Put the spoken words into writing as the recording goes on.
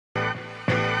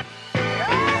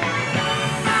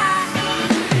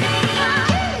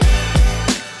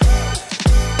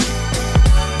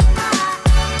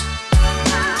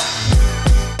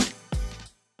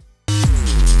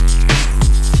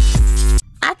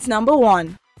At number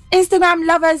 1. Instagram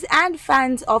lovers and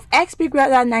fans of ex-Big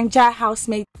Brother Nigeria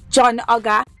housemate John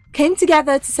Oga came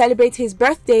together to celebrate his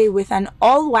birthday with an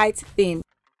all-white theme.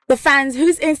 The fans,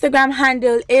 whose Instagram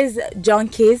handle is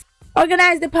Junkies,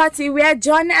 organized a party where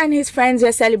John and his friends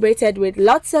were celebrated with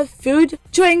lots of food,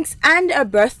 drinks, and a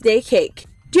birthday cake.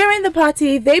 During the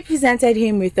party, they presented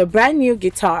him with a brand new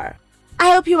guitar.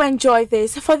 I hope you enjoy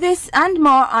this. For this and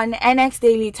more on NX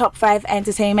Daily Top 5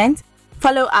 Entertainment,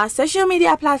 follow our social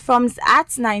media platforms at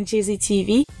Nigezie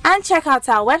TV and check out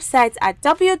our website at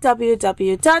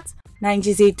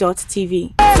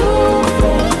www.nigezie.tv.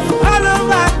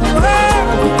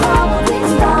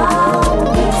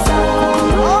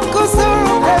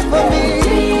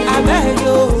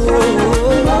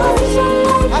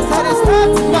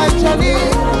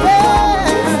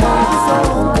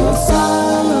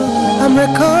 I'm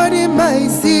recording my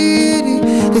CD.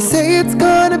 They say it's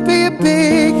gonna be a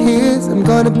big hit. I'm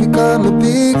gonna become a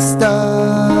big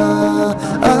star.